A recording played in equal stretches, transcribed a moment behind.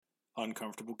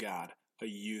Uncomfortable God, a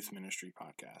youth ministry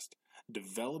podcast,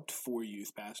 developed for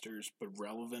youth pastors, but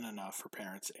relevant enough for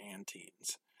parents and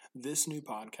teens. This new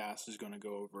podcast is going to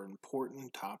go over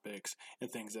important topics and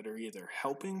things that are either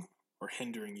helping or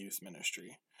hindering youth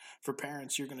ministry. For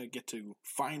parents, you're going to get to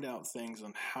find out things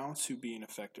on how to be an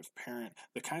effective parent,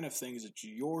 the kind of things that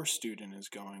your student is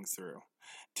going through.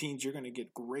 Teens, you're going to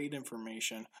get great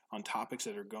information on topics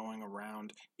that are going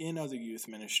around in other youth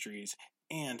ministries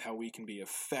and how we can be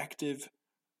effective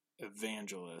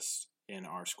evangelists in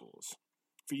our schools.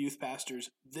 For youth pastors,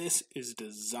 this is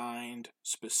designed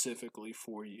specifically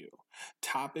for you.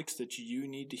 Topics that you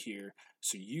need to hear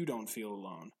so you don't feel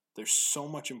alone. There's so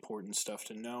much important stuff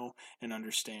to know and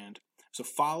understand. So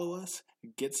follow us,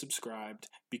 get subscribed,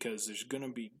 because there's going to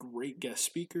be great guest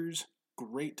speakers,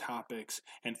 great topics,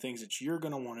 and things that you're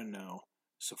going to want to know.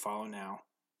 So follow now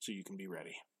so you can be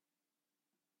ready.